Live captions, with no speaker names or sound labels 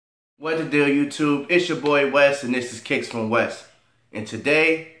What the deal, YouTube? It's your boy West, and this is Kicks from West. And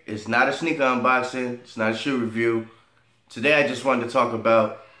today, it's not a sneaker unboxing, it's not a shoe review. Today, I just wanted to talk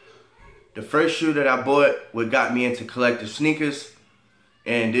about the first shoe that I bought, what got me into collecting sneakers.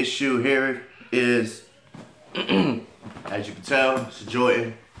 And this shoe here is, as you can tell, it's a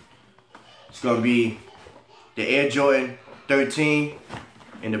Jordan. It's gonna be the Air Jordan 13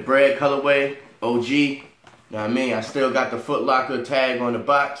 in the bread colorway, OG. You know what I mean? I still got the Foot Locker tag on the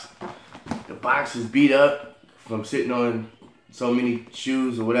box. The box is beat up from sitting on so many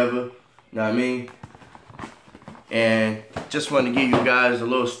shoes or whatever. You know what I mean? And just wanted to give you guys a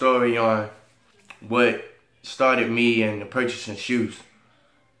little story on what started me in purchasing shoes.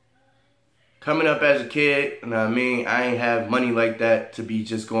 Coming up as a kid, you know what I mean? I ain't have money like that to be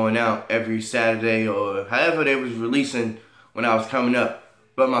just going out every Saturday or however they was releasing when I was coming up.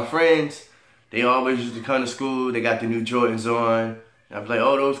 But my friends, they always used to come to school, they got the new Jordans on. And I'd be like,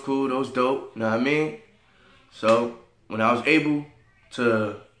 oh, those cool, those dope, you know what I mean? So, when I was able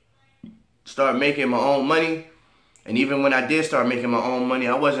to start making my own money, and even when I did start making my own money,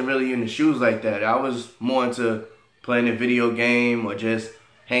 I wasn't really into shoes like that. I was more into playing a video game or just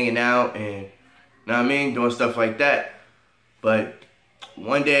hanging out and, you know what I mean, doing stuff like that. But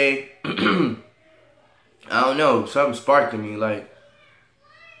one day, I don't know, something sparked in me, like,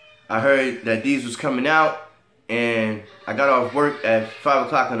 I heard that these was coming out, and I got off work at 5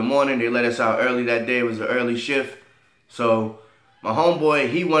 o'clock in the morning. They let us out early that day. It was an early shift. So my homeboy,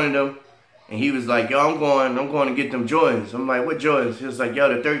 he wanted them, and he was like, yo, I'm going to get them Jordans. I'm like, what Jordans? He was like,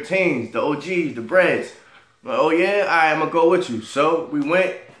 yo, the 13s, the OGs, the breads. I'm like, oh yeah? All right, I'm going to go with you. So we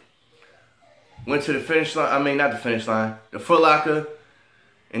went to the finish line. I mean, not the finish line, the Foot Locker.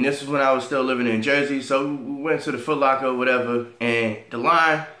 And this was when I was still living in Jersey. So we went to the Foot Locker or whatever, and the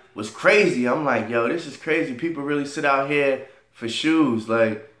line was crazy. I'm like, yo, this is crazy. People really sit out here for shoes,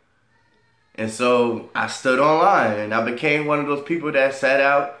 like. And so I stood online, and I became one of those people that sat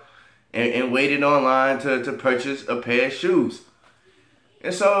out and waited online to purchase a pair of shoes.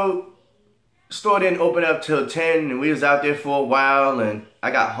 And so the store didn't open up till 10, and we was out there for a while, and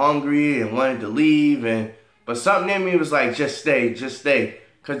I got hungry and wanted to leave, but something in me was like, just stay, just stay.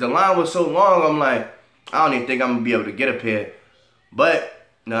 Because the line was so long, I'm like, I don't even think I'm going to be able to get a pair. But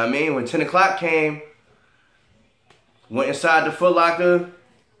you know what I mean? When 10 o'clock came, went inside the Foot Locker,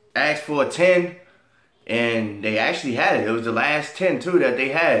 asked for a 10, and they actually had it. It was the last 10 too that they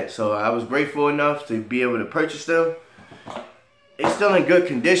had. So I was grateful enough to be able to purchase them. It's still in good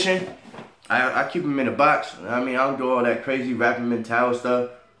condition. I keep them in a box. I mean, I don't do all that crazy wrapping them in towel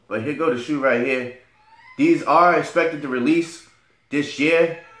stuff. But here go the shoe right here. These are expected to release this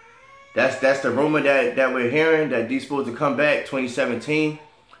year. That's the rumor that we're hearing, that these supposed to come back 2017.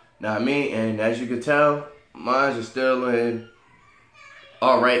 Know what I mean? And as you can tell, mine are still in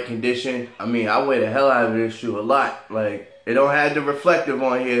alright condition. I mean, I wear the hell out of this shoe a lot. Like, it don't have the reflective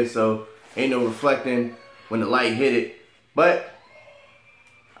on here, so ain't no reflecting when the light hit it. But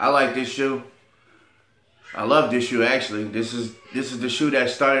I like this shoe. I love this shoe, actually. This is the shoe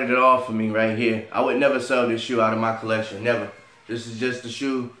that started it all for me right here. I would never sell this shoe out of my collection, never. This is just the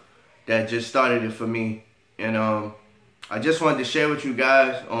shoe that just started it for me. And I just wanted to share with you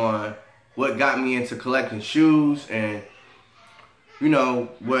guys on what got me into collecting shoes, and you know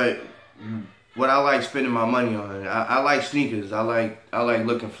what I like spending my money on. I like sneakers. I like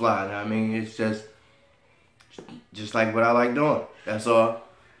looking fly. You know what I mean? It's just like what I like doing. That's all.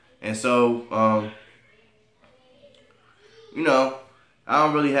 And so you know, I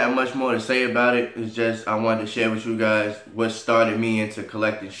don't really have much more to say about it. It's just I wanted to share with you guys what started me into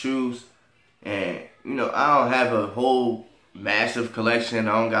collecting shoes. And you know, I don't have a whole massive collection.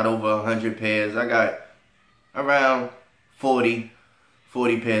 I don't got over 100 pairs. I got around 40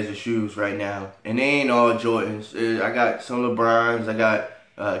 pairs of shoes right now. And they ain't all Jordans. I got some LeBrons. I got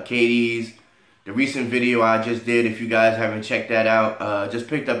KDs. The recent video I just did, if you guys haven't checked that out, just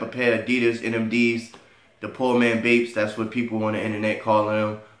picked up a pair of Adidas NMDs. The poor man Bapes. That's what people on the internet calling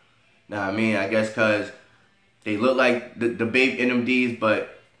them. Now, I mean, I guess because they look like the Bape NMDs,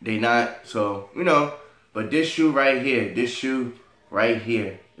 but they not. So, you know. But this shoe right here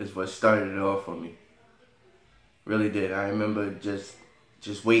is what started it all for me. Really did. I remember just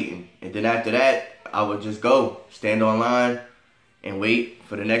waiting. And then after that, I would just go, stand online, and wait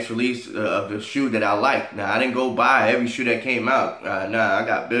for the next release of the shoe that I like. Now, I didn't go buy every shoe that came out. Nah, I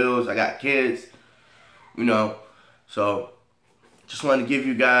got bills, I got kids, you know. So, just wanted to give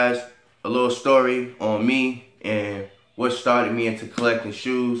you guys a little story on me and what started me into collecting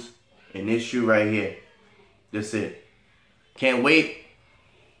shoes. And this shoe right here. That's it. Can't wait.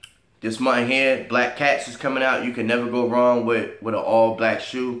 This month here, Black Cats is coming out. You can never go wrong with an all black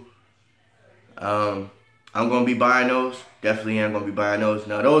shoe. I'm gonna be buying those. Definitely am gonna be buying those.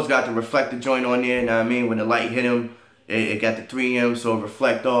 Now those got the reflector joint on there, you know what I mean? When the light hit them, it got the 3M, so it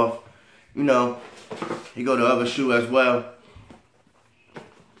reflect off. You know, you go the other shoe as well.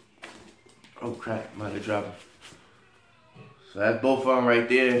 Oh crap, I'm about to drop it. So that's both of them right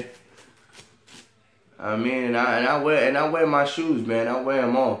there. I mean, and I wear my shoes, man. I wear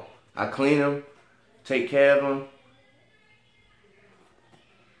them all. I clean them, take care of them.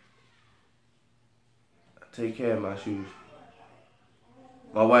 I take care of my shoes.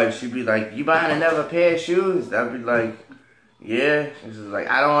 My wife, she'd be like, "You buying another pair of shoes?" I'd be like, "Yeah." She's like,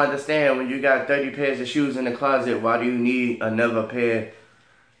 "I don't understand. When you got 30 pairs of shoes in the closet, why do you need another pair?"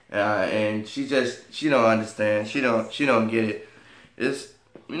 And she don't understand. She don't get it. It's,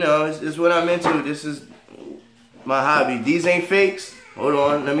 you know, it's what I'm into. This is my hobby. These ain't fakes. Hold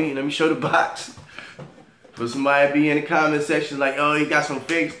on, let me show the box. For somebody to be in the comment section like, "Oh, he got some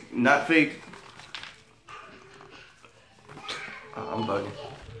fakes." Not fake. I'm bugging.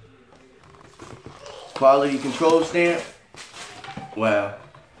 Quality control stamp. Wow.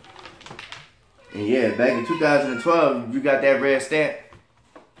 And yeah, back in 2012, you got that red stamp.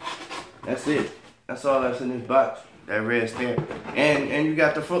 That's it. That's all that's in this box. That red stamp. And you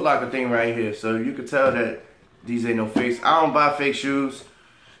got the Foot Locker thing right here. So you can tell that these ain't no fakes. I don't buy fake shoes.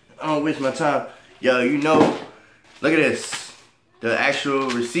 I don't waste my time. Yo, you know, look at this. The actual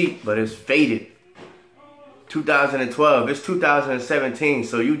receipt, but it's faded. 2012. It's 2017,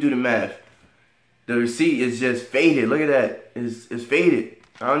 so you do the math. The receipt is just faded. Look at that. It's faded.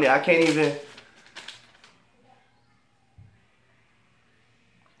 I can't even.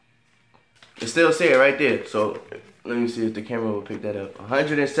 It still say it right there. So let me see if the camera will pick that up.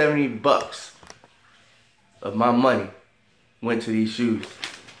 170 bucks of my money went to these shoes.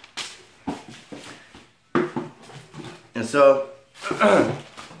 And so, I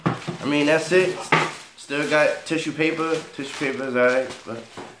mean, that's it. Still got tissue paper. Tissue paper is alright, but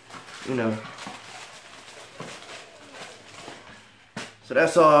you know. So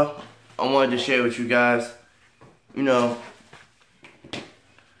that's all I wanted to share with you guys. You know,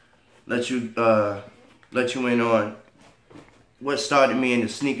 let you in on what started me in the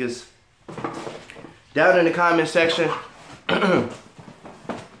sneakers. Down in the comment section,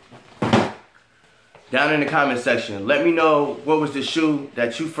 let me know what was the shoe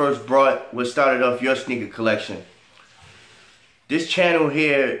that you first brought, what started off your sneaker collection. This channel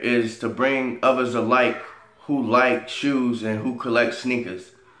here is to bring others alike who like shoes and who collect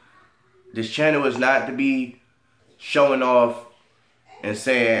sneakers. This channel is not to be showing off and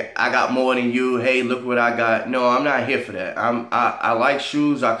saying, "I got more than you, hey, look what I got." No, I'm not here for that. I like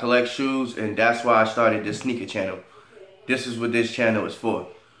shoes, I collect shoes, and that's why I started this sneaker channel. This is what this channel is for.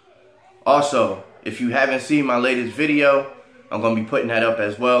 Also, if you haven't seen my latest video, I'm going to be putting that up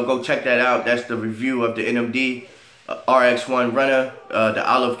as well. Go check that out. That's the review of the NMD RX1 runner, the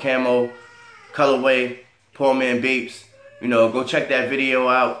olive camo colorway, Poor Man Bapes. You know, go check that video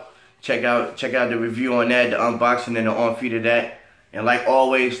out. Check out the review on that, the unboxing and the on-feed of that. And like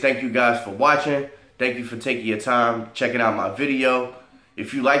always, thank you guys for watching. Thank you for taking your time checking out my video.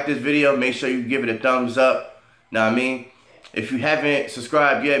 If you like this video, make sure you give it a thumbs up. Know what I mean? If you haven't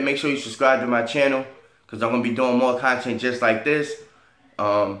subscribed yet, make sure you subscribe to my channel, because I'm going to be doing more content just like this.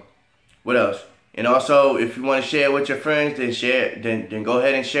 What else? And also, if you want to share it with your friends, then share it. Then go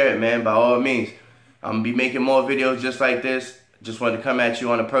ahead and share it, man, by all means. I'm going to be making more videos just like this. Just wanted to come at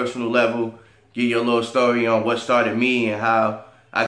you on a personal level, give you a little story on what started me and how